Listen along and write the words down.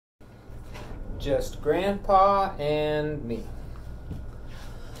Just Grandpa and me.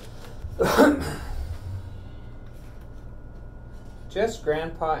 Just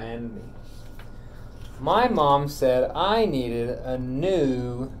Grandpa and me. My mom said I needed a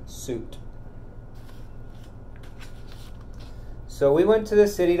new suit. So we went to the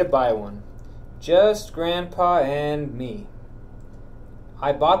city to buy one. Just Grandpa and me.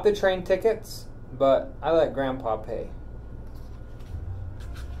 I bought the train tickets, but I let Grandpa pay.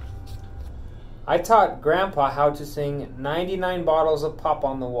 I taught Grandpa how to sing 99 Bottles of Pop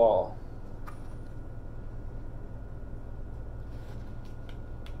on the Wall.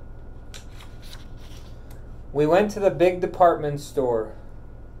 We went to the big department store.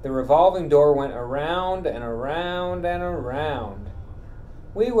 The revolving door went around and around and around.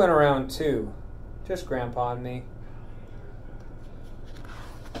 We went around too. Just Grandpa and me.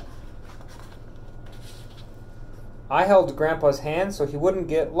 I held Grandpa's hand so he wouldn't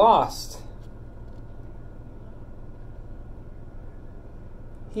get lost.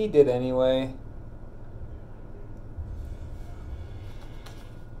 He did anyway.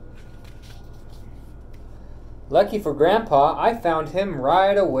 Lucky for Grandpa, I found him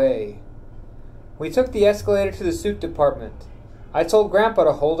right away. We took the escalator to the suit department. I told Grandpa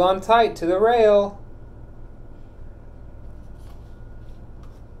to hold on tight to the rail.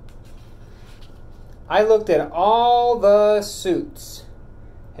 I looked at all the suits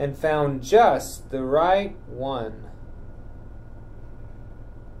and found just the right one.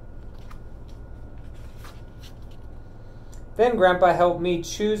 Then Grandpa helped me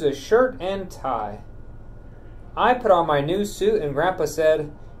choose a shirt and tie. I put on my new suit and Grandpa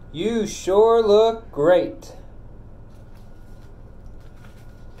said, "You sure look great."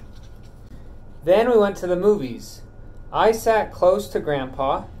 Then we went to the movies. I sat close to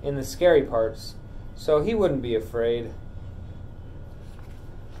Grandpa in the scary parts, so he wouldn't be afraid.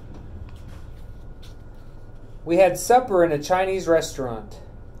 We had supper in a Chinese restaurant.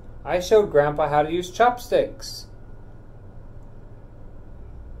 I showed Grandpa how to use chopsticks.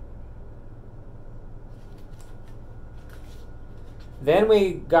 Then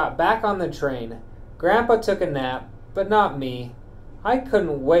we got back on the train. Grandpa took a nap, but not me. I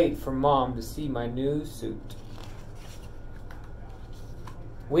couldn't wait for Mom to see my new suit.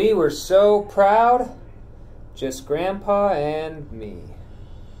 We were so proud. Just Grandpa and me.